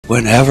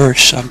whenever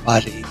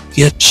somebody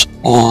gets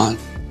on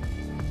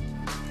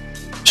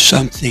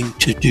something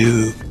to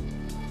do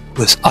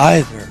with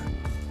either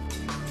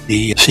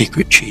the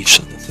secret chiefs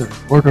of the Third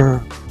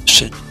Order, the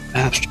Ascended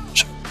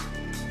Masters,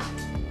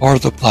 or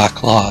the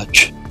Black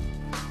Lodge,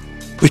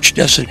 which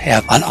doesn't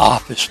have an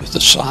office with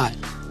a sign,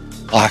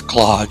 Black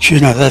Lodge,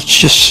 that's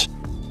just,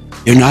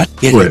 you're not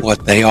getting Right.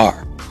 what they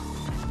are.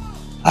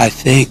 I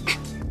think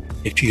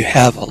if you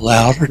have a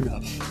loud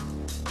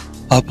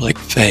enough public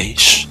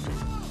face,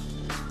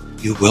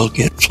 you will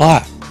get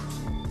flack.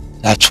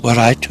 That's what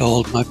I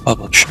told my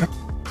publisher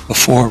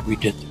before we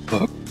did the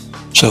book.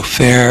 So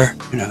fair,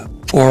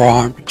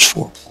 forearmed is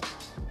forewarned.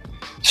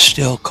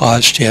 Still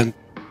caused him,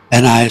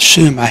 and I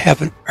assume, I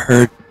haven't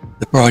heard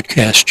the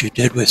broadcast you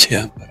did with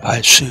him, but I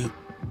assume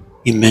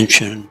he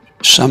mentioned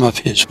some of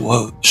his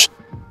woes.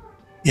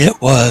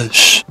 It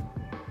was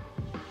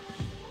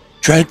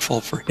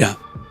dreadful for him.